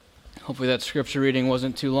Hopefully that scripture reading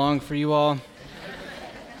wasn't too long for you all.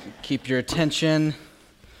 Keep your attention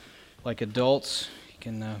like adults. You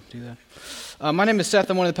can do that. My name is Seth.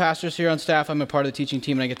 I'm one of the pastors here on staff. I'm a part of the teaching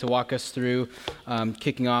team, and I get to walk us through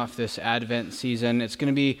kicking off this Advent season. It's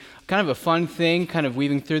going to be kind of a fun thing, kind of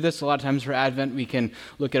weaving through this. A lot of times for Advent, we can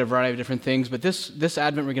look at a variety of different things, but this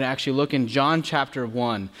Advent, we're going to actually look in John chapter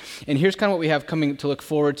 1. And here's kind of what we have coming to look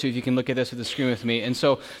forward to, if you can look at this at the screen with me. And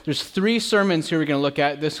so there's 3 sermons here we're going to look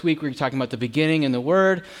at. This week, we're talking about the beginning and the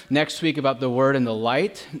Word. Next week, about the Word and the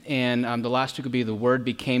light. And the last week will be the Word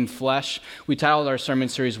became flesh. We titled our sermon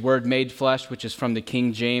series, Word Made Flesh, which is from the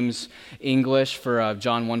King James English for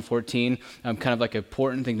John 1:14. Kind of like an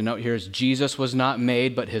important thing to note here is Jesus was not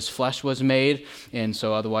made, but his flesh was made. And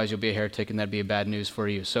so otherwise you'll be a heretic, and that'd be a bad news for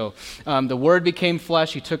you. So the Word became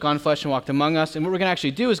flesh. He took on flesh and walked among us. And what we're going to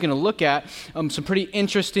actually do is going to look at some pretty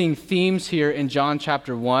interesting themes here in John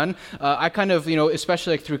chapter 1. I kind of,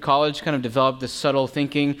 especially like through college, kind of developed this subtle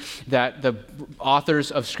thinking that the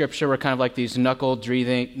authors of Scripture were kind of like these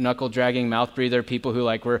knuckle-dragging, mouth-breather people who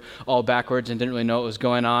like were all backwards and didn't really know what was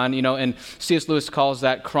going on, and C.S. Lewis calls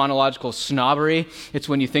that chronological snobbery. It's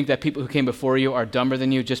when you think that people who came before you are dumber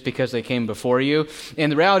than you just because they came before you.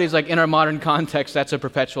 And the reality is, like, in our modern context, that's a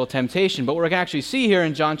perpetual temptation. But what we're going to actually see here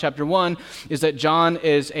in John chapter 1 is that John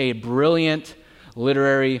is a brilliant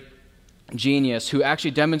literary genius who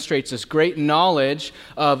actually demonstrates this great knowledge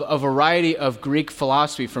of a variety of Greek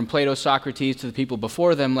philosophy, from Plato, Socrates, to the people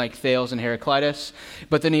before them like Thales and Heraclitus.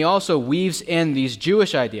 But then he also weaves in these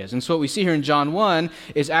Jewish ideas. And so what we see here in John 1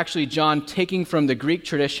 is actually John taking from the Greek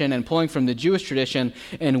tradition and pulling from the Jewish tradition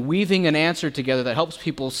and weaving an answer together that helps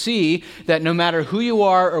people see that no matter who you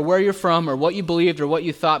are or where you're from or what you believed or what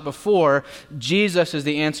you thought before, Jesus is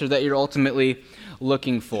the answer that you're ultimately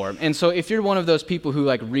looking for. And so if you're one of those people who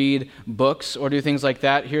like read books or do things like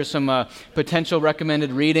that, here's some potential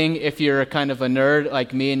recommended reading if you're kind of a nerd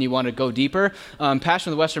like me and you want to go deeper.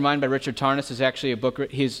 Passion of the Western Mind by Richard Tarnas is actually a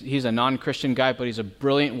book. He's a non-Christian guy, but he's a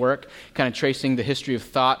brilliant work kind of tracing the history of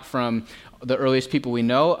thought from the earliest people we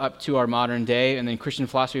know up to our modern day, and then Christian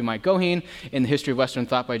Philosophy by Mike Goheen, and the History of Western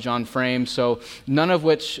Thought by John Frame. So none of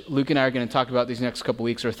which Luke and I are going to talk about these next couple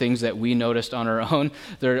weeks are things that we noticed on our own.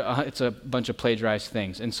 It's a bunch of plagiarized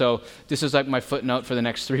things. And so this is like my footnote for the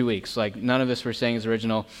next 3 weeks. Like, none of this we're saying is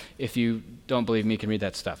original. If you don't believe me, you can read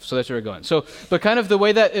that stuff. So that's where we're going. So, but kind of the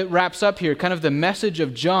way that it wraps up here, kind of the message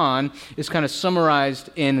of John is kind of summarized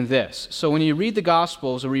in this. So when you read the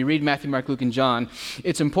Gospels, or you read Matthew, Mark, Luke, and John,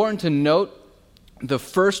 it's important to note the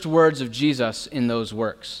first words of Jesus in those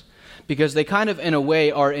works, because they kind of, in a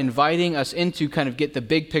way, are inviting us into kind of get the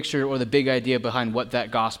big picture or the big idea behind what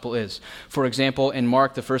that gospel is. For example, in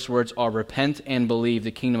Mark, the first words are repent and believe,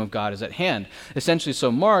 the kingdom of God is at hand. Essentially,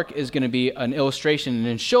 so Mark is going to be an illustration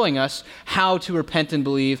in showing us how to repent and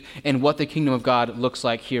believe and what the kingdom of God looks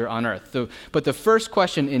like here on earth. But the first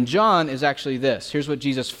question in John is actually this. Here's what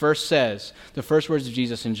Jesus first says, the first words of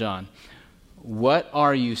Jesus in John. What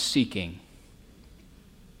are you seeking?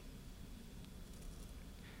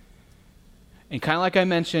 And kind of like I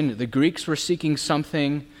mentioned, the Greeks were seeking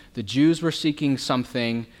something, the Jews were seeking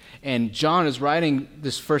something, and John is writing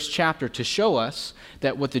this first chapter to show us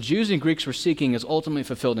that what the Jews and Greeks were seeking is ultimately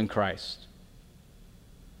fulfilled in Christ.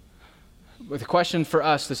 With a question for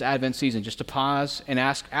us this Advent season, just to pause and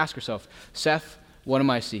ask yourself, Seth, what am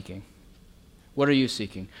I seeking? What are you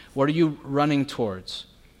seeking? What are you running towards?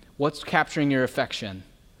 What's capturing your affection?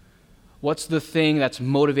 What's the thing that's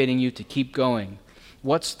motivating you to keep going?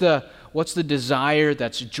 What's the desire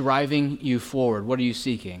that's driving you forward? What are you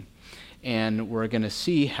seeking? And we're going to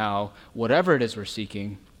see how whatever it is we're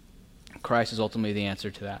seeking, Christ is ultimately the answer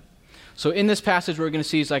to that. So in this passage, what we're going to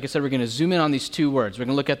see is, like I said, we're going to zoom in on these 2 words. We're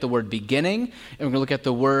going to look at the word beginning, and we're going to look at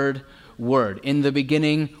the word. In the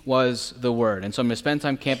beginning was the Word. And so I'm going to spend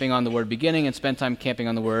time camping on the word beginning and spend time camping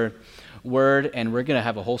on the word, and we're going to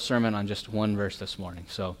have a whole sermon on just one verse this morning.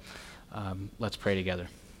 So let's pray together.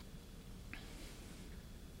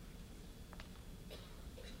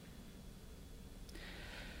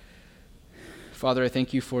 Father, I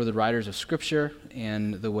thank you for the writers of Scripture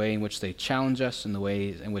and the way in which they challenge us and the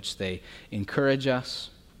way in which they encourage us.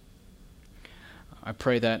 I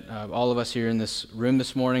pray that all of us here in this room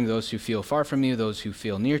this morning, those who feel far from you, those who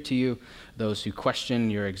feel near to you, those who question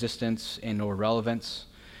your existence and or relevance,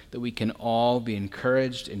 that we can all be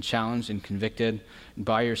encouraged and challenged and convicted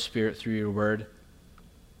by your Spirit through your word.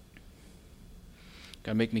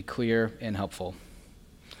 God, make me clear and helpful.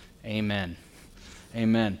 Amen.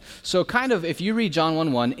 Amen. So kind of, if you read John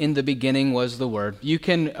 1:1, in the beginning was the Word, you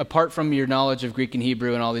can, apart from your knowledge of Greek and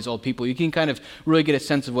Hebrew and all these old people, you can kind of really get a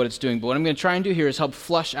sense of what it's doing. But what I'm going to try and do here is help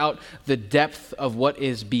flush out the depth of what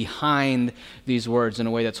is behind these words in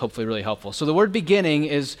a way that's hopefully really helpful. So the word beginning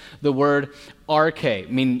is the word arche,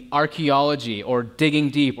 mean archaeology or digging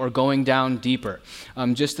deep or going down deeper.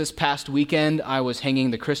 Just this past weekend, I was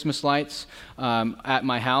hanging the Christmas lights at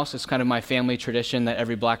my house. It's kind of my family tradition that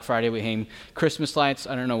every Black Friday we hang Christmas lights.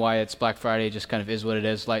 I don't know why it's Black Friday. It just kind of is what it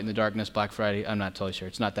is. Light in the darkness, Black Friday. I'm not totally sure.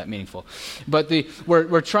 It's not that meaningful. But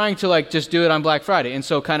we're trying to like just do it on Black Friday. And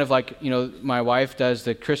so kind of like, you know, my wife does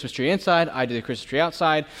the Christmas tree inside. I do the Christmas tree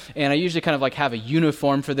outside. And I usually kind of like have a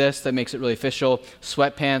uniform for this that makes it really official.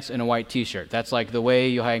 Sweatpants and a white t-shirt. That's like the way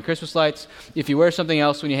you hang Christmas lights. If you wear something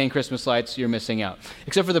else when you hang Christmas lights, you're missing out.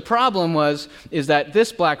 Except for the problem is that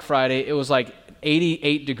this Black Friday, it was like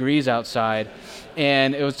 88 degrees outside,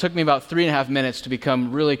 and it took me about 3.5 minutes to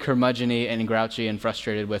become really curmudgeon-y and grouchy and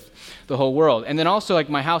frustrated with the whole world. And then also, like,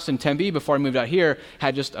 my house in Tempe, before I moved out here,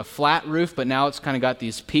 had just a flat roof, but now it's kind of got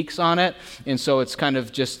these peaks on it, and so it's kind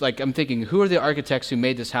of just like, I'm thinking, who are the architects who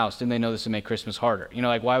made this house? Didn't they know this would make Christmas harder? You know,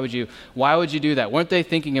 like, why would you do that? Weren't they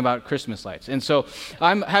thinking about Christmas lights? And so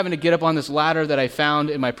I'm having to get up on this ladder that I found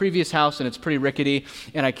in my previous house, and it's pretty rickety,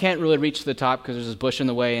 and I can't really reach to the top because there's this bush in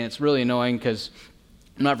the way, and it's really annoying because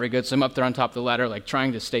I'm not very good, so I'm up there on top of the ladder, like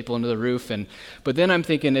trying to staple into the roof. But then I'm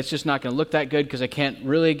thinking it's just not going to look that good because I can't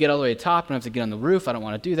really get all the way to the top and I have to get on the roof. I don't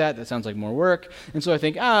want to do that. That sounds like more work. And so I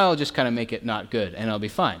think, I'll just kind of make it not good and I'll be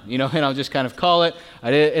fine, you know, and I'll just kind of call it.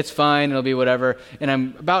 It's fine. It'll be whatever. And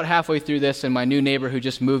I'm about halfway through this, and my new neighbor who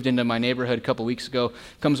just moved into my neighborhood a couple weeks ago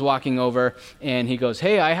comes walking over, and he goes,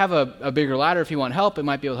 hey, I have a bigger ladder if you want help. It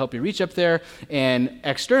might be able to help you reach up there. And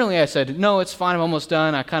externally I said, no, it's fine. I'm almost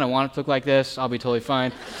done. I kind of want it to look like this. I'll be totally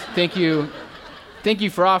fine. Thank you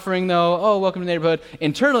for offering, though. Oh, welcome to the neighborhood.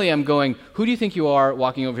 Internally, I'm going, who do you think you are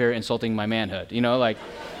walking over here insulting my manhood? You know, like,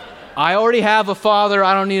 I already have a father.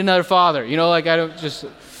 I don't need another father. You know, like, I don't just,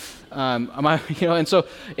 and so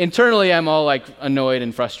internally, I'm all, like, annoyed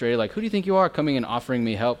and frustrated. Like, who do you think you are coming and offering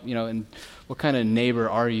me help? You know, and what kind of neighbor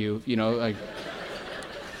are you? You know, like.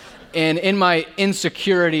 And in my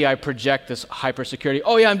insecurity, I project this hyper-security.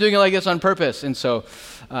 Oh, yeah, I'm doing it like this on purpose. And so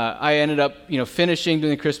I ended up, finishing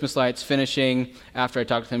doing the Christmas lights, finishing after I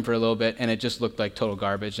talked to him for a little bit, and it just looked like total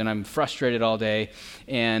garbage. And I'm frustrated all day,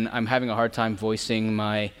 and I'm having a hard time voicing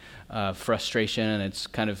my frustration, and it's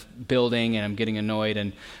kind of building, and I'm getting annoyed,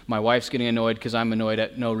 and my wife's getting annoyed because I'm annoyed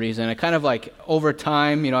at no reason. I kind of like, over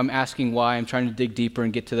time, I'm asking why. I'm trying to dig deeper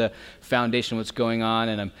and get to the foundation of what's going on,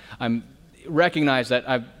 and I'm recognize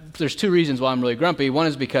that there's two reasons why I'm really grumpy. One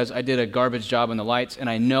is because I did a garbage job on the lights, and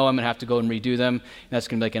I know I'm going to have to go and redo them. And that's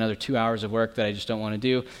going to be like another 2 hours of work that I just don't want to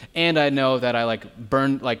do. And I know that I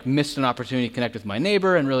missed an opportunity to connect with my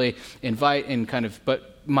neighbor and really invite and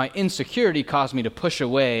but my insecurity caused me to push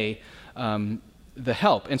away the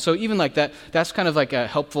help. And so even like that's kind of like a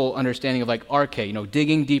helpful understanding of like arche,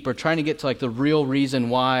 digging deeper, trying to get to like the real reason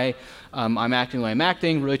why I'm acting the way I'm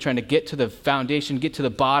acting, really trying to get to the foundation, get to the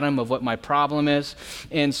bottom of what my problem is.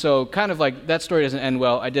 And so kind of like that story doesn't end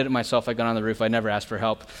well. I did it myself. I got on the roof. I never asked for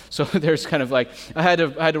help. So there's kind of like, I had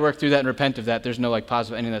to work through that and repent of that. There's no like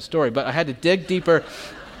positive ending of that story, but I had to dig deeper.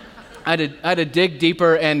 I had to dig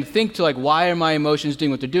deeper and think to like, why are my emotions doing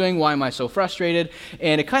what they're doing? Why am I so frustrated?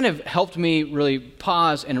 And it kind of helped me really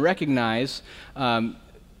pause and recognize,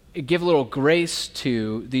 give a little grace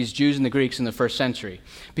to these Jews and the Greeks in the first century.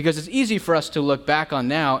 Because it's easy for us to look back on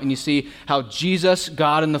now and you see how Jesus,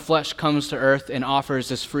 God in the flesh, comes to earth and offers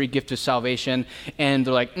this free gift of salvation. And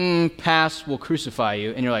they're like, pass, we'll crucify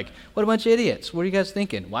you. And you're like, what a bunch of idiots. What are you guys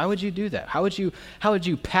thinking? Why would you do that? How would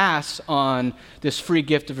you pass on this free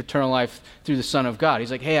gift of eternal life through the Son of God?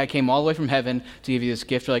 He's like, hey, I came all the way from heaven to give you this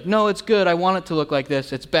gift. You're like, no, it's good. I want it to look like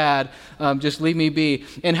this. It's bad. Just leave me be.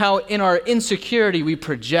 And how in our insecurity we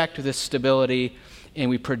project this stability and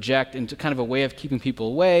we project into kind of a way of keeping people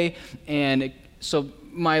away. And so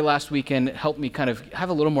my last weekend helped me kind of have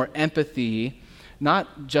a little more empathy,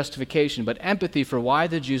 not justification, but empathy for why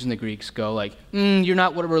the Jews and the Greeks go like, you're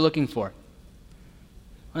not what we're looking for.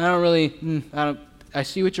 I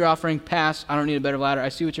see what you're offering, pass, I don't need a better ladder. I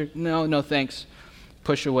see what no thanks,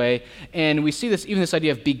 push away. And we see this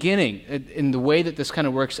idea of beginning in the way that this kind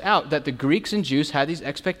of works out, that the Greeks and Jews had these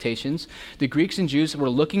expectations. The Greeks and Jews were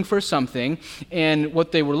looking for something, and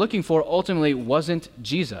what they were looking for ultimately wasn't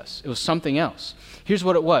Jesus. It was something else. Here's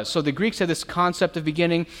what it was. So the Greeks had this concept of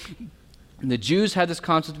beginning. The Jews had this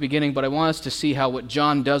concept at the beginning, but I want us to see how what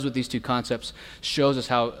John does with these two concepts shows us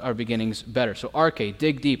how our beginning's better. So arche,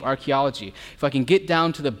 dig deep, archaeology. If I can get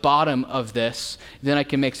down to the bottom of this, then I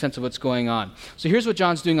can make sense of what's going on. So here's what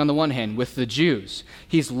John's doing on the one hand with the Jews.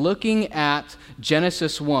 He's looking at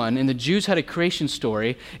Genesis 1, and the Jews had a creation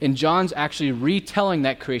story, and John's actually retelling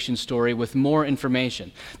that creation story with more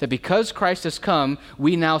information. That because Christ has come,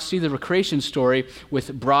 we now see the creation story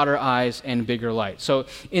with broader eyes and bigger light. So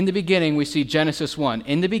in the beginning, we see Genesis 1.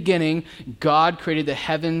 In the beginning, God created the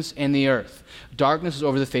heavens and the earth. Darkness was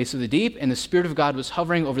over the face of the deep, and the Spirit of God was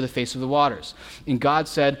hovering over the face of the waters. And God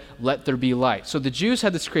said, "Let there be light." So the Jews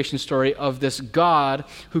had this creation story of this God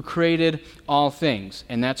who created all things,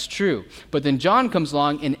 and that's true. But then John comes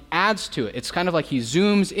along and adds to it. It's kind of like he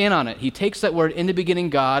zooms in on it. He takes that word, "in the beginning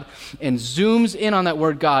God," and zooms in on that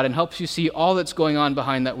word God and helps you see all that's going on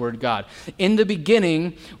behind that word God. In the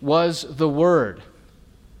beginning was the Word.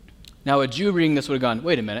 Now, a Jew reading this would have gone,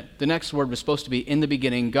 wait a minute, the next word was supposed to be "in the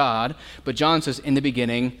beginning, God," but John says, "in the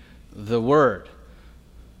beginning, the Word,"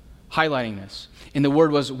 highlighting this. And the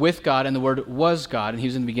Word was with God, and the Word was God, and he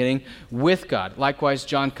was in the beginning with God. Likewise,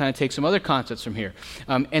 John kind of takes some other concepts from here.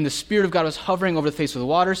 And the Spirit of God was hovering over the face of the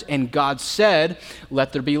waters, and God said,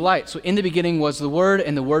 "Let there be light." So in the beginning was the Word,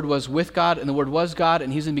 and the Word was with God, and the Word was God,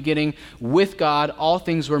 and he's in the beginning with God. All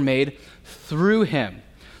things were made through him.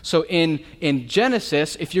 So in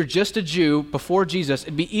Genesis, if you're just a Jew before Jesus,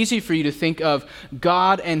 it'd be easy for you to think of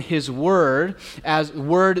God and his word as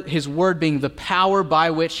his word being the power by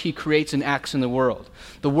which he creates and acts in the world.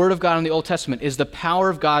 The word of God in the Old Testament is the power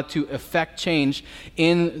of God to effect change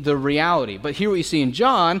in the reality. But here what you see in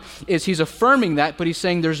John is he's affirming that, but he's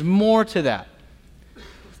saying there's more to that.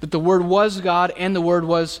 That the Word was God and the Word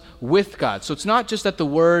was with God. So it's not just that the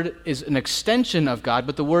Word is an extension of God,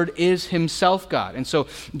 but the Word is himself God. And so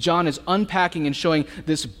John is unpacking and showing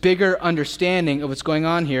this bigger understanding of what's going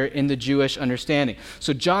on here in the Jewish understanding.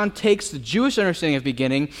 So John takes the Jewish understanding of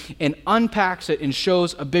beginning and unpacks it and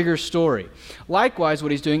shows a bigger story. Likewise,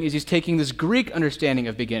 what he's doing is he's taking this Greek understanding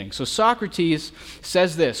of beginning. So Socrates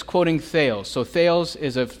says this, quoting Thales. So Thales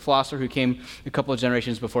is a philosopher who came a couple of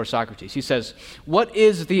generations before Socrates. He says, "What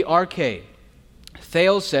is the arche?"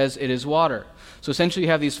 Thales says it is water. So essentially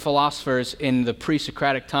you have these philosophers in the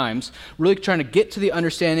pre-Socratic times really trying to get to the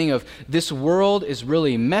understanding of this world is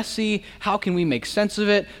really messy. How can we make sense of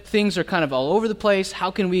it? Things are kind of all over the place. How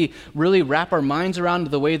can we really wrap our minds around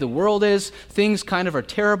the way the world is? Things kind of are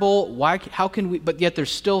terrible. How can we, but yet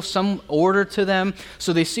there's still some order to them.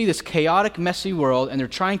 So they see this chaotic, messy world and they're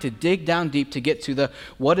trying to dig down deep to get to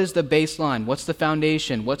what is the baseline? What's the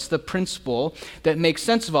foundation? What's the principle that makes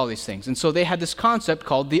sense of all these things? And so they had this concept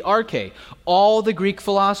called the arche. All the Greek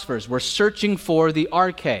philosophers were searching for the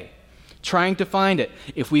arche, trying to find it.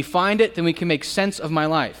 If we find it, then we can make sense of my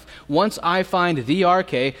life. Once I find the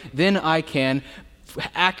arche, then I can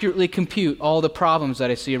accurately compute all the problems that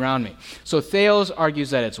I see around me. So Thales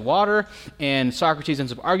argues that it's water, and Socrates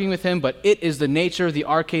ends up arguing with him, but it is the nature of the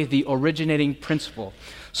arche, the originating principle.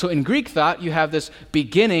 So in Greek thought, you have this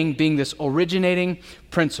beginning being this originating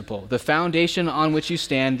principle, the foundation on which you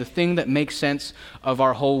stand, the thing that makes sense of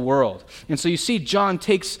our whole world. And so you see John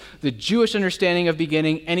takes the Jewish understanding of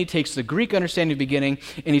beginning and he takes the Greek understanding of beginning,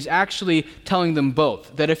 and he's actually telling them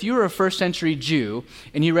both. That if you were a first century Jew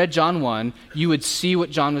and you read John 1, you would see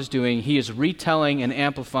what John was doing. He is retelling and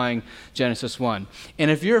amplifying Genesis 1. And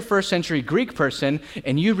if you're a first century Greek person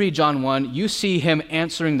and you read John 1, you see him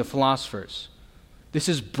answering the philosophers. This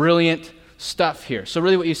is brilliant stuff here. So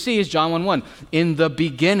really what you see is John 1:1. In the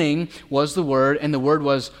beginning was the Word, and the Word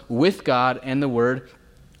was with God, and the Word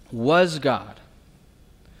was God.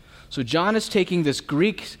 So John is taking this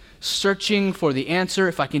Greek searching for the answer.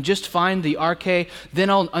 If I can just find the arche,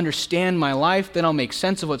 then I'll understand my life, then I'll make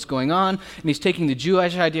sense of what's going on. And he's taking the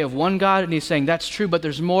Jewish idea of one God, and he's saying that's true, but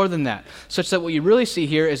there's more than that. Such that what you really see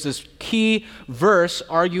here is this key verse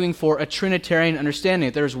arguing for a Trinitarian understanding,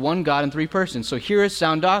 that there's one God in three persons. So here is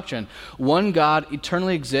sound doctrine. One God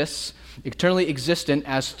eternally existent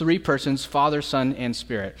as three persons, Father, Son, and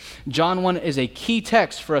Spirit. John 1 is a key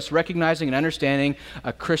text for us recognizing and understanding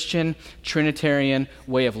a Christian Trinitarian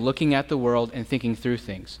way of looking at the world and thinking through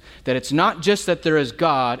things. That it's not just that there is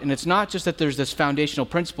God, and it's not just that there's this foundational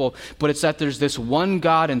principle, but it's that there's this one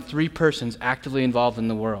God and three persons actively involved in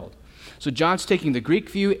the world. So John's taking the Greek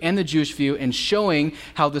view and the Jewish view and showing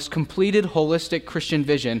how this completed holistic Christian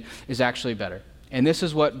vision is actually better. And this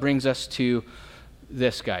is what brings us to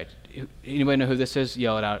this guy. Anybody know who this is?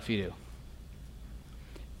 Yell it out if you do.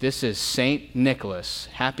 This is St. Nicholas.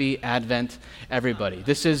 Happy Advent, everybody.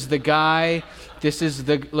 This is the guy,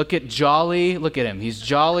 look at Jolly, look at him. He's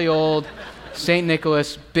jolly old St.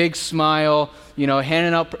 Nicholas, big smile,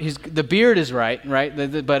 handing out, the beard is right?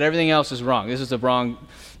 But everything else is wrong. This is the wrong,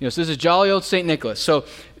 so this is jolly old St. Nicholas. So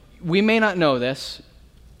we may not know this,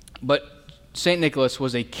 but St. Nicholas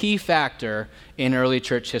was a key factor in early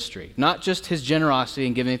church history. Not just his generosity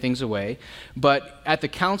in giving things away, but at the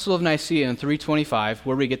Council of Nicaea in 325,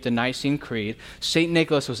 where we get the Nicene Creed, St.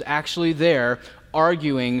 Nicholas was actually there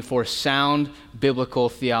arguing for sound biblical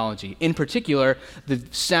theology. In particular, the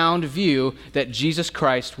sound view that Jesus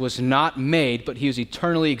Christ was not made, but he was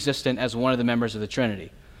eternally existent as one of the members of the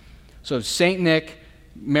Trinity. So St. Nick,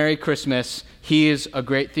 Merry Christmas, he is a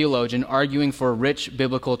great theologian arguing for rich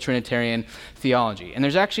biblical Trinitarian theology. And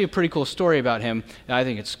there's actually a pretty cool story about him. I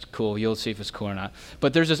think it's cool. You'll see if it's cool or not.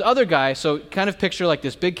 But there's this other guy, so kind of picture like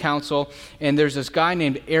this big council, and there's this guy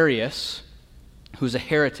named Arius, who's a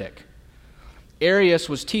heretic. Arius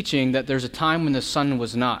was teaching that there's a time when the sun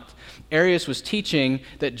was not. Arius was teaching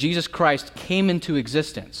that Jesus Christ came into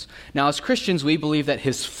existence. Now, as Christians, we believe that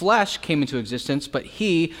his flesh came into existence, but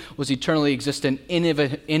he was eternally existent in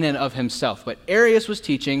and of himself. But Arius was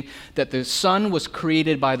teaching that the Son was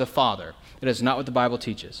created by the Father. That is not what the Bible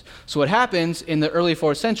teaches. So what happens in the early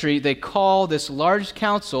 4th century, they call this large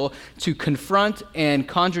council to confront and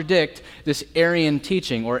contradict this Arian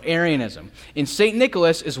teaching or Arianism. And St.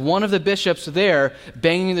 Nicholas is one of the bishops there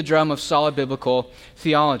banging the drum of solid biblical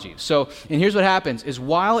theology. So, and here's what happens, is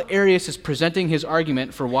while Arius is presenting his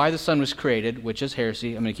argument for why the Son was created, which is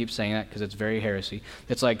heresy, I'm going to keep saying that because it's very heresy.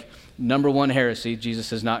 It's like number one heresy,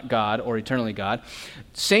 Jesus is not God or eternally God.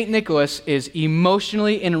 St. Nicholas is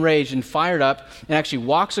emotionally enraged and fired up and actually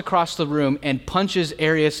walks across the room and punches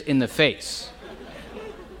Arius in the face.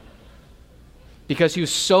 Because he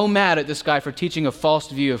was so mad at this guy for teaching a false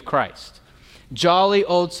view of Christ. Jolly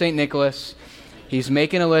old St. Nicholas, he's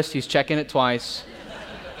making a list, he's checking it twice.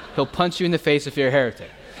 He'll punch you in the face if you're a heretic.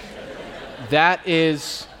 That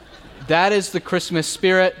is the Christmas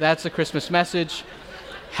spirit, that's the Christmas message.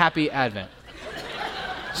 Happy Advent.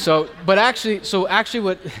 That's how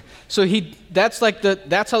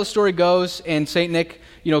the story goes, and St. Nick,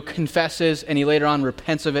 confesses, and he later on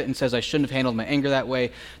repents of it and says, I shouldn't have handled my anger that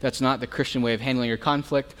way. That's not the Christian way of handling your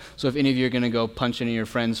conflict. So if any of you are going to go punch any of your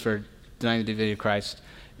friends for denying the divinity of Christ,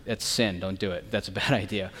 that's sin. Don't do it. That's a bad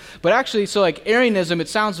idea. But actually, so like Arianism, it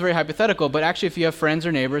sounds very hypothetical, but actually if you have friends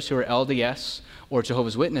or neighbors who are LDS or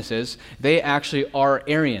Jehovah's Witnesses, they actually are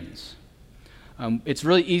Arians. It's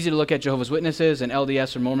really easy to look at Jehovah's Witnesses and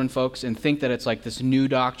LDS or Mormon folks and think that it's like this new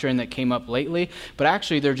doctrine that came up lately, but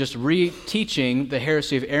actually they're just re-teaching the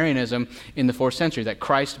heresy of Arianism in the 4th century, that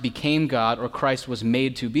Christ became God or Christ was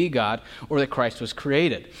made to be God or that Christ was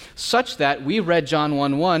created. Such that we read John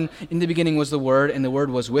 1:1, in the beginning was the Word and the Word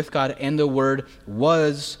was with God and the Word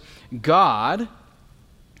was God,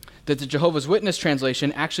 that the Jehovah's Witness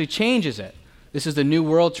translation actually changes it. This is the New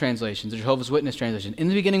World Translation, the Jehovah's Witness translation. In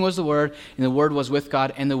the beginning was the Word, and the Word was with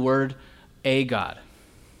God, and the Word a God.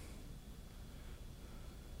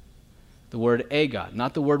 The Word a God.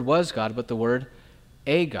 Not the Word was God, but the Word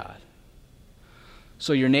a God.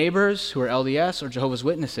 So your neighbors who are LDS or Jehovah's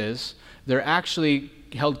Witnesses, they're actually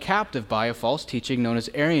held captive by a false teaching known as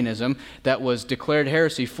Arianism that was declared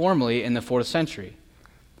heresy formally in the 4th century.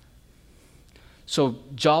 So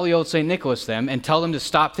jolly old St. Nicholas them and tell them to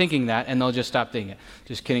stop thinking that, and they'll just stop thinking it.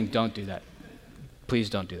 Just kidding, don't do that. Please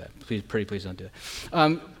don't do that. Please don't do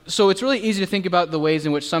that. So it's really easy to think about the ways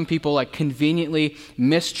in which some people like conveniently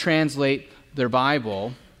mistranslate their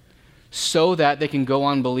Bible so that they can go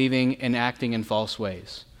on believing and acting in false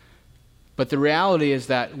ways. But the reality is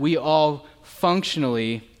that we all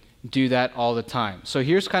functionally do that all the time. So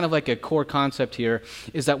here's kind of like a core concept here,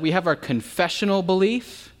 is that we have our confessional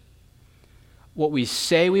belief, what we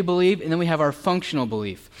say we believe, and then we have our functional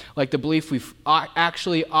belief, like the belief we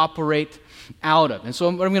actually operate out of. And so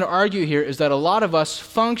what I'm going to argue here is that a lot of us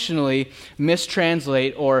functionally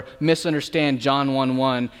mistranslate or misunderstand John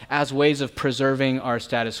 1:1 as ways of preserving our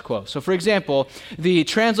status quo. So for example, the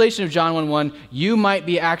translation of John 1:1 you might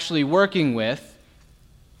be actually working with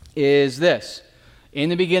is this: in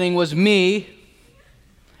the beginning was me,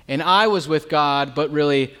 and I was with God, but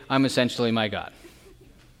really I'm essentially my God.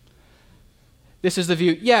 This is the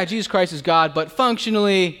view, yeah, Jesus Christ is God, but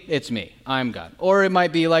functionally, it's me. I'm God. Or it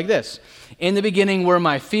might be like this: in the beginning were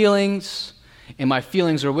my feelings, and my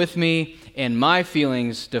feelings are with me, and my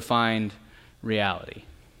feelings defined reality.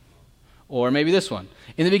 Or maybe this one: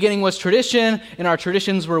 in the beginning was tradition, and our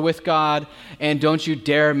traditions were with God, and don't you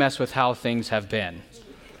dare mess with how things have been.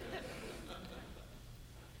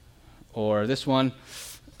 Or this one: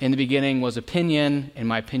 in the beginning was opinion, and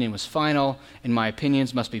my opinion was final, and my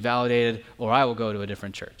opinions must be validated, or I will go to a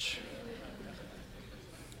different church.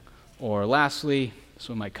 Or lastly, this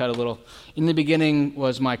one might cut a little. In the beginning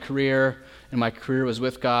was my career, and my career was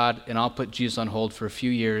with God, and I'll put Jesus on hold for a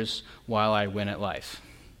few years while I win at life.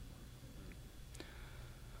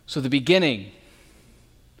 So the beginning,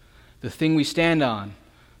 the thing we stand on,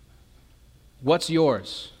 what's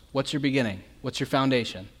yours? What's your beginning? What's your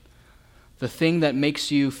foundation? The thing that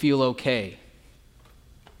makes you feel okay.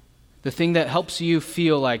 The thing that helps you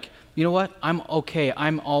feel like, you know what? I'm okay.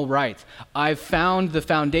 I'm all right. I've found the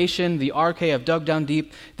foundation, the arche. I've dug down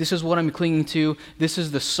deep. This is what I'm clinging to. This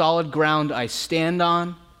is the solid ground I stand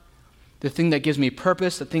on. The thing that gives me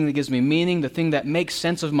purpose, the thing that gives me meaning, the thing that makes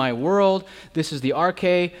sense of my world. This is the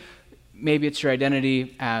arche. Maybe it's your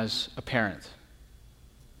identity as a parent.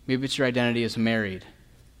 Maybe it's your identity as married.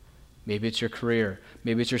 Maybe it's your career.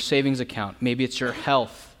 Maybe it's your savings account. Maybe it's your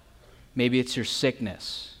health. Maybe it's your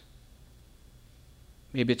sickness.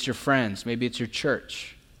 Maybe it's your friends. Maybe it's your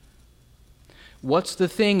church. What's the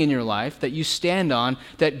thing in your life that you stand on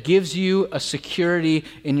that gives you a security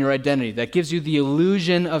in your identity, that gives you the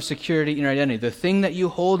illusion of security in your identity, the thing that you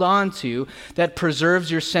hold on to that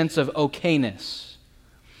preserves your sense of okayness?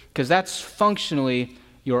 Because that's functionally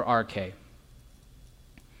your arche.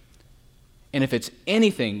 And if it's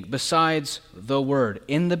anything besides the Word,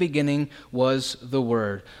 in the beginning was the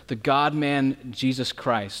Word, the God-man Jesus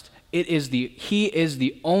Christ, He is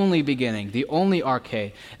the only beginning, the only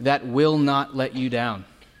arche that will not let you down.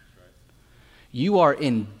 You are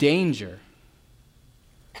in danger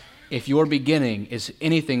if your beginning is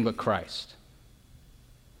anything but Christ.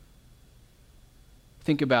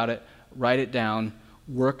 Think about it, write it down,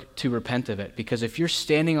 work to repent of it. Because if you're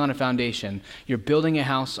standing on a foundation, you're building a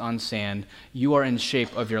house on sand, you are in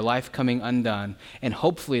shape of your life coming undone. And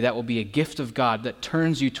hopefully that will be a gift of God that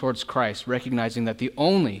turns you towards Christ, recognizing that the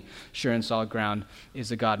only sure and solid ground is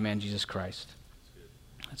the God-man, Jesus Christ.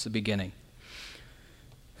 That's the beginning.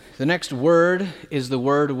 The next word is the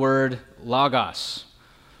word logos.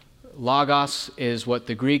 Logos is what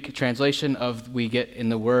the Greek translation of we get in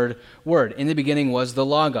the word. In the beginning was the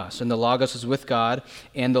Logos, and the Logos is with God,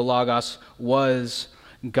 and the Logos was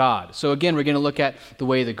God. So again, we're going to look at the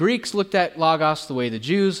way the Greeks looked at Logos, the way the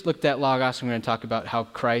Jews looked at Logos, and we're going to talk about how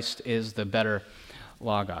Christ is the better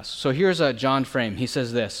Logos. So here's John Frame. He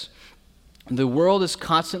says this: the world is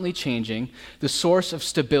constantly changing. The source of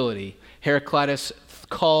stability, Heraclitus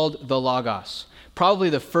called the Logos, probably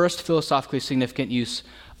the first philosophically significant use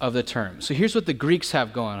of the term. So here's what the Greeks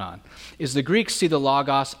have going on, is the Greeks see the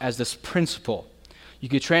logos as this principle. You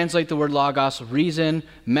could translate the word logos, reason,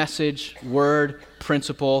 message, word,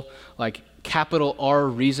 principle, like capital R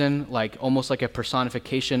reason, like almost like a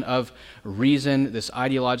personification of reason, this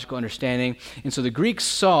ideological understanding. And so the Greeks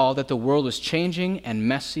saw that the world was changing and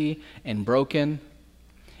messy and broken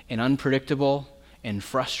and unpredictable and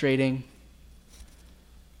frustrating.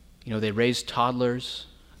 You know, they raised toddlers.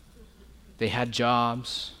 They had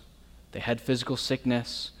jobs, they had physical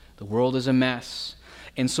sickness, the world is a mess.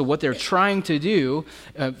 And so what they're trying to do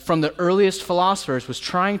from the earliest philosophers was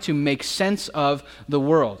trying to make sense of the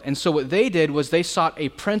world. And so what they did was they sought a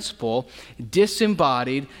principle,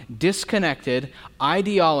 disembodied, disconnected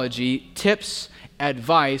ideology, tips,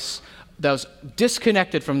 advice that was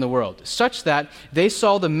disconnected from the world, such that they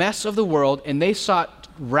saw the mess of the world and they sought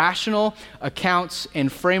rational accounts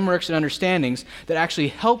and frameworks and understandings that actually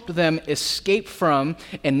helped them escape from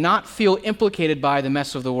and not feel implicated by the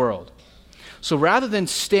mess of the world. So rather than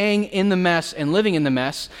staying in the mess and living in the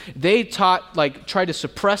mess, they tried to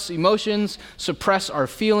suppress emotions, suppress our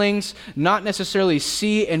feelings, not necessarily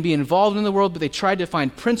see and be involved in the world, but they tried to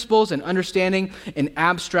find principles and understanding and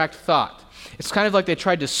abstract thought. It's kind of like they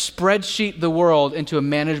tried to spreadsheet the world into a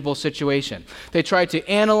manageable situation. They tried to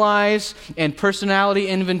analyze and personality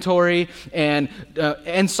inventory and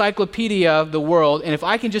encyclopedia the world, and if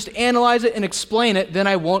I can just analyze it and explain it, then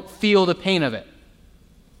I won't feel the pain of it.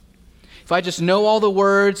 If I just know all the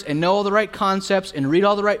words and know all the right concepts and read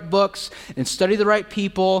all the right books and study the right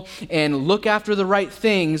people and look after the right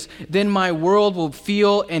things, then my world will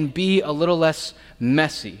feel and be a little less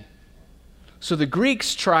messy. So the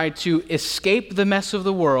Greeks tried to escape the mess of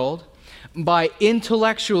the world by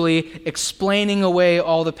intellectually explaining away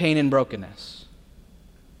all the pain and brokenness.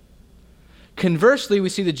 Conversely, we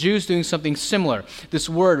see the Jews doing something similar. This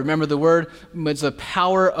word, remember the word is the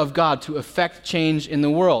power of God to effect change in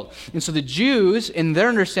the world. And so the Jews, in their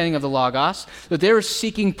understanding of the Logos, that they were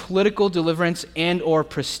seeking political deliverance and or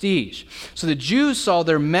prestige. So the Jews saw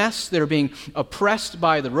their mess. They were being oppressed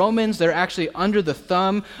by the Romans. They're actually under the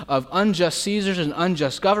thumb of unjust Caesars and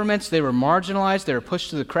unjust governments. They were marginalized. They were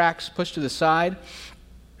pushed to the cracks, pushed to the side.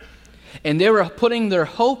 And they were putting their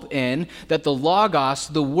hope in that the Logos,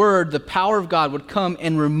 the Word, the power of God would come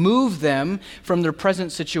and remove them from their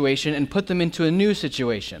present situation and put them into a new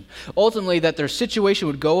situation. Ultimately, that their situation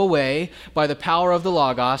would go away by the power of the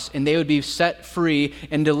Logos, and they would be set free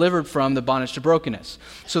and delivered from the bondage to brokenness.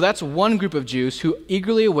 So that's one group of Jews who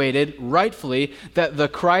eagerly awaited, rightfully, that the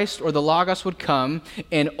Christ or the Logos would come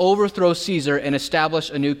and overthrow Caesar and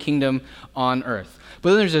establish a new kingdom on earth. But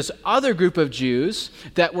then there's this other group of Jews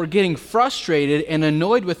that were getting frustrated and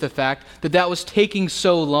annoyed with the fact that that was taking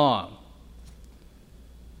so long.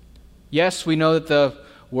 Yes, we know that the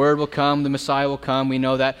Word will come, the Messiah will come, we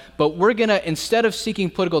know that. But we're going to, instead of seeking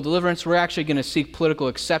political deliverance, we're actually going to seek political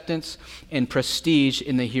acceptance and prestige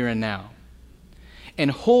in the here and now. And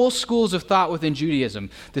whole schools of thought within Judaism,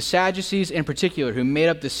 the Sadducees in particular, who made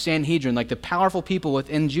up the Sanhedrin, like the powerful people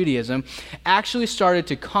within Judaism, actually started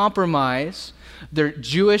to compromise their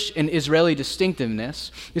Jewish and Israeli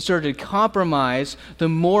distinctiveness. They started to compromise the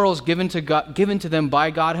morals given to them by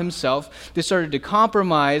God himself. They started to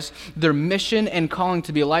compromise their mission and calling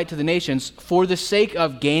to be a light to the nations for the sake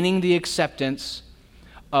of gaining the acceptance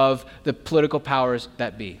of the political powers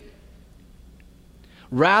that be.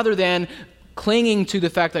 Rather than clinging to the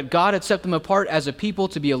fact that God had set them apart as a people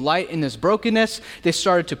to be a light in this brokenness, they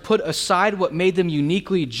started to put aside what made them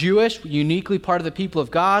uniquely Jewish, uniquely part of the people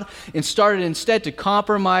of God, and started instead to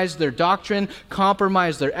compromise their doctrine,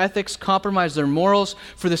 compromise their ethics, compromise their morals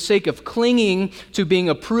for the sake of clinging to being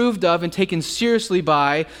approved of and taken seriously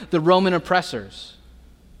by the Roman oppressors.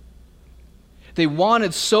 They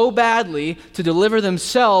wanted so badly to deliver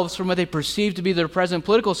themselves from what they perceived to be their present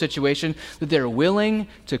political situation that they're willing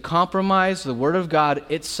to compromise the Word of God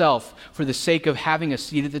itself for the sake of having a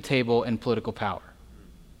seat at the table and political power.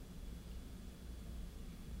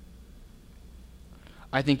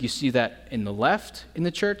 I think you see that in the left in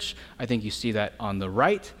the church. I think you see that on the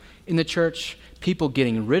right in the church. People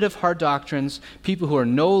getting rid of hard doctrines, people who are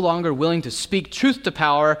no longer willing to speak truth to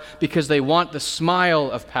power because they want the smile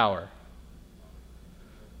of power.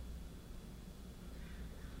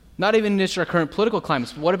 Not even in just our current political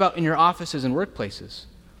climates, but what about in your offices and workplaces?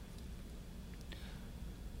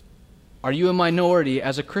 Are you a minority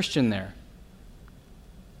as a Christian there?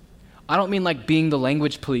 I don't mean like being the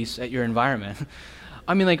language police at your environment.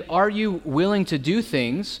 I mean like, are you willing to do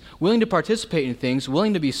things, willing to participate in things,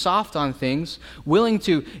 willing to be soft on things, willing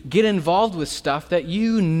to get involved with stuff that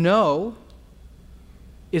you know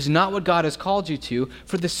is not what God has called you to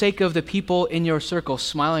for the sake of the people in your circle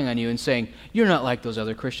smiling on you and saying, you're not like those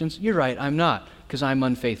other Christians. You're right, I'm not, because I'm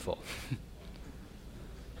unfaithful.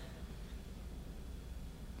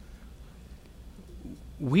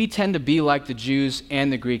 We tend to be like the Jews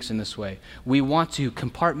and the Greeks in this way. We want to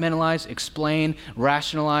compartmentalize, explain,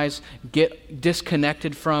 rationalize, get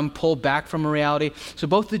disconnected from, pull back from a reality. So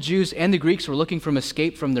both the Jews and the Greeks were looking for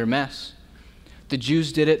escape from their mess. The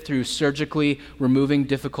Jews did it through surgically removing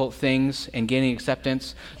difficult things and gaining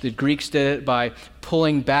acceptance. The Greeks did it by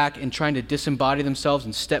pulling back and trying to disembody themselves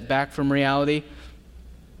and step back from reality.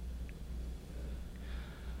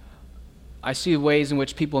 I see ways in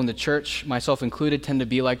which people in the church, myself included, tend to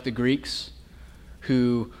be like the Greeks,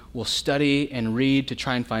 who will study and read to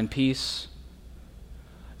try and find peace.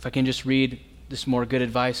 If I can just read this more good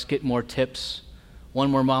advice, get more tips,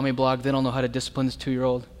 one more mommy blog, then I'll know how to discipline this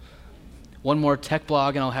 2-year-old. One more tech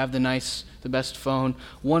blog and I'll have the best phone.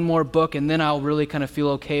 One more book and then I'll really kind of feel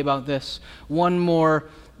okay about this. One more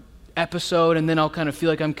episode and then I'll kind of feel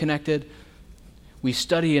like I'm connected. We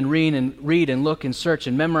study and read and look and search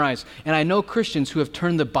and memorize. And I know Christians who have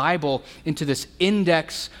turned the Bible into this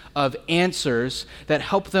index of answers that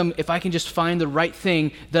help them, if I can just find the right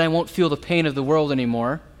thing, then I won't feel the pain of the world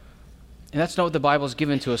anymore. And that's not what the Bible is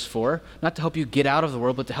given to us for. Not to help you get out of the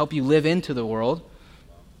world, but to help you live into the world.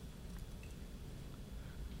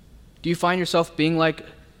 Do you find yourself being like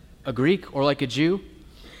a Greek or like a Jew?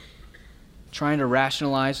 Trying to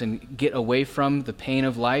rationalize and get away from the pain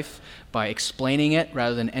of life by explaining it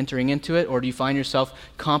rather than entering into it? Or do you find yourself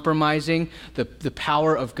compromising the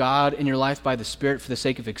power of God in your life by the Spirit for the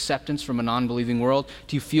sake of acceptance from a non-believing world?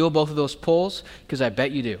 Do you feel both of those pulls? Because I bet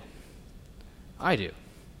you do. I do.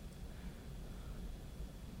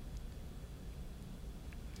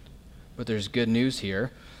 But there's good news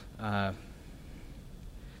here.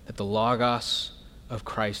 That the Logos of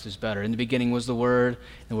Christ is better. In the beginning was the Word,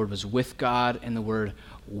 and the Word was with God, and the Word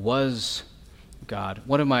was God.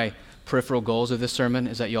 One of my peripheral goals of this sermon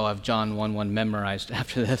is that you'll have John 1:1 memorized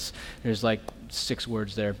after this. There's like 6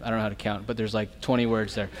 words there. I don't know how to count, but there's like 20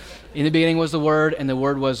 words there. In the beginning was the Word, and the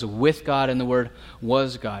Word was with God, and the Word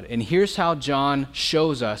was God. And here's how John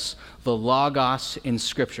shows us the Logos in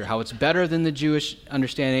Scripture, how it's better than the Jewish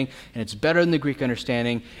understanding, and it's better than the Greek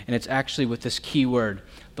understanding, and it's actually with this key word.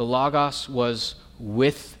 The Logos was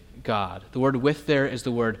with God. The word with there is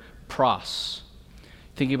the word pros.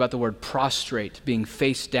 Thinking about the word prostrate, being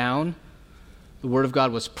face down, the Word of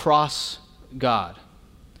God was pros God.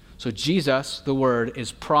 So Jesus, the Word,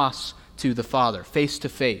 is pros to the Father, face to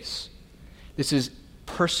face. This is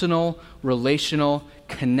personal, relational,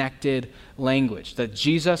 connected language. That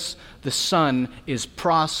Jesus, the Son, is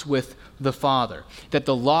pros with the Father. That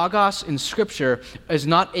the Logos in Scripture is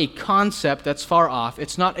not a concept that's far off.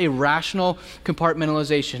 It's not a rational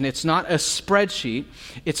compartmentalization. It's not a spreadsheet.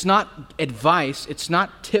 It's not advice. It's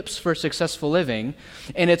not tips for successful living.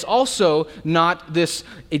 And it's also not this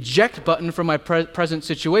eject button from my present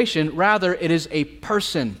situation. Rather, it is a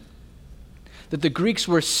person. That the Greeks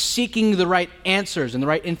were seeking the right answers and the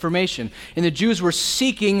right information. And the Jews were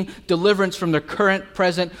seeking deliverance from their current,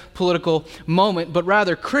 present political moment. But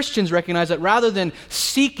rather, Christians recognize that rather than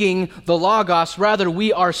seeking the Logos, rather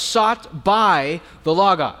we are sought by the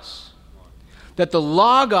Logos. That the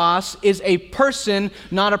Logos is a person,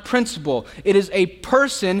 not a principle. It is a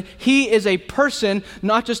person. He is a person,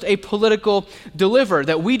 not just a political deliverer.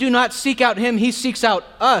 That we do not seek out him, he seeks out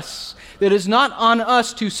us. That it is not on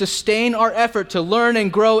us to sustain our effort to learn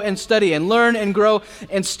and grow and study and learn and grow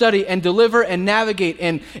and study and deliver and navigate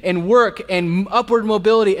and work and upward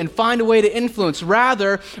mobility and find a way to influence.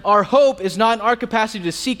 Rather, our hope is not in our capacity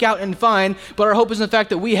to seek out and find, but our hope is in the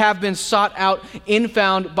fact that we have been sought out and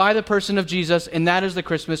found by the person of Jesus, and that is the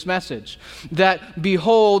Christmas message. That,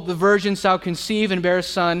 behold, the virgin shall conceive and bear a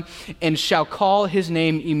son and shall call his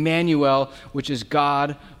name Emmanuel, which is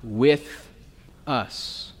God with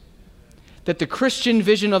us. That the Christian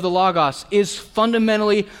vision of the Logos is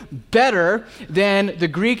fundamentally better than the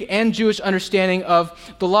Greek and Jewish understanding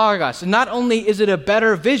of the Logos. And not only is it a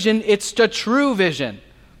better vision, it's the true vision.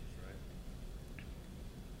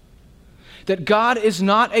 That God is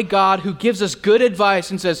not a God who gives us good advice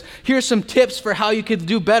and says, here's some tips for how you could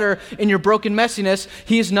do better in your broken messiness.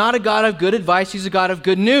 He is not a God of good advice. He's a God of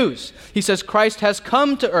good news. He says Christ has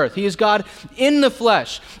come to earth. He is God in the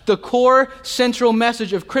flesh. The core central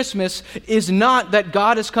message of Christmas is not that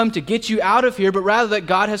God has come to get you out of here, but rather that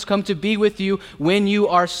God has come to be with you when you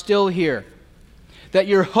are still here. That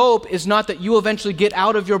your hope is not that you will eventually get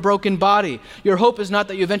out of your broken body. Your hope is not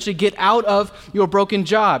that you eventually get out of your broken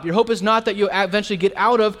job. Your hope is not that you'll eventually get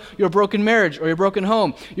out of your broken marriage or your broken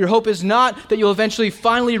home. Your hope is not that you'll eventually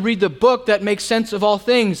finally read the book that makes sense of all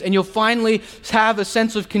things and you'll finally have a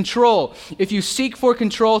sense of control. If you seek for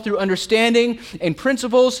control through understanding and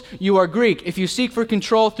principles, you are Greek. If you seek for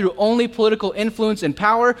control through only political influence and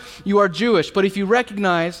power, you are Jewish. But if you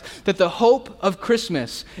recognize that the hope of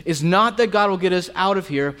Christmas is not that God will get us out of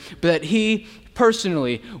here, but that he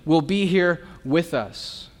personally will be here with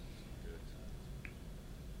us.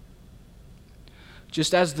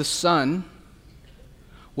 Just as the Son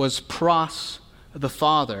was pros the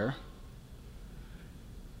Father,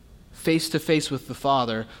 face to face with the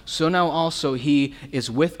Father, so now also he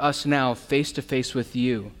is with us now, face to face with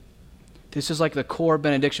you. This is like the core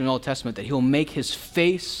benediction of the Old Testament, that he'll make his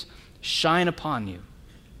face shine upon you.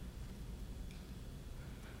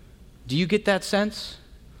 Do you get that sense?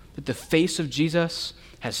 That the face of Jesus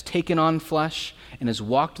has taken on flesh and has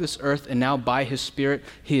walked this earth, and now by his Spirit,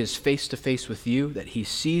 he is face to face with you, that he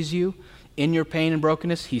sees you in your pain and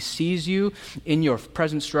brokenness. He sees you in your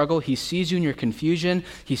present struggle. He sees you in your confusion.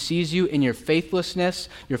 He sees you in your faithlessness,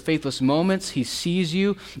 your faithless moments. He sees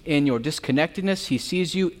you in your disconnectedness. He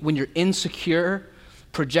sees you when you're insecure,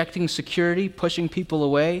 projecting security, pushing people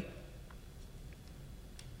away.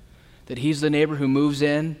 That he's the neighbor who moves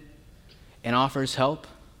in and offers help,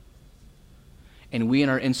 and we in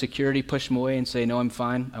our insecurity push him away and say, no, I'm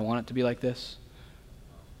fine. I want it to be like this.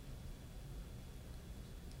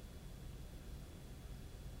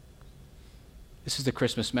 This is the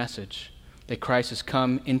Christmas message, that Christ has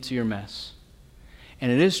come into your mess.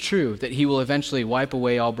 And it is true that he will eventually wipe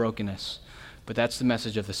away all brokenness, but that's the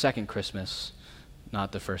message of the second Christmas,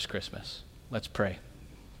 not the first Christmas. Let's pray.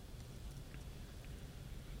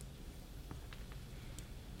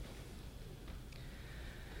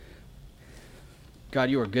 God,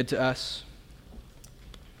 you are good to us.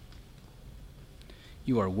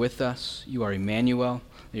 You are with us. You are Emmanuel.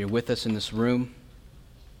 You're with us in this room.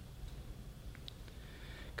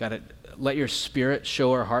 God, let your Spirit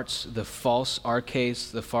show our hearts the false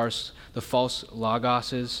arches, the false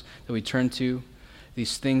logoses that we turn to,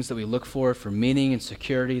 these things that we look for meaning and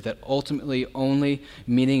security, that ultimately only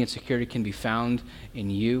meaning and security can be found in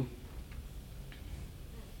you.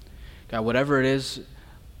 God, whatever it is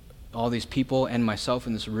all these people and myself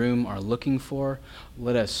in this room are looking for,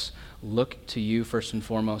 let us look to you first and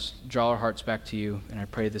foremost, draw our hearts back to you, and I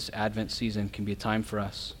pray this Advent season can be a time for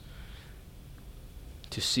us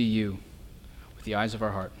to see you with the eyes of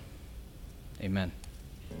our heart. Amen.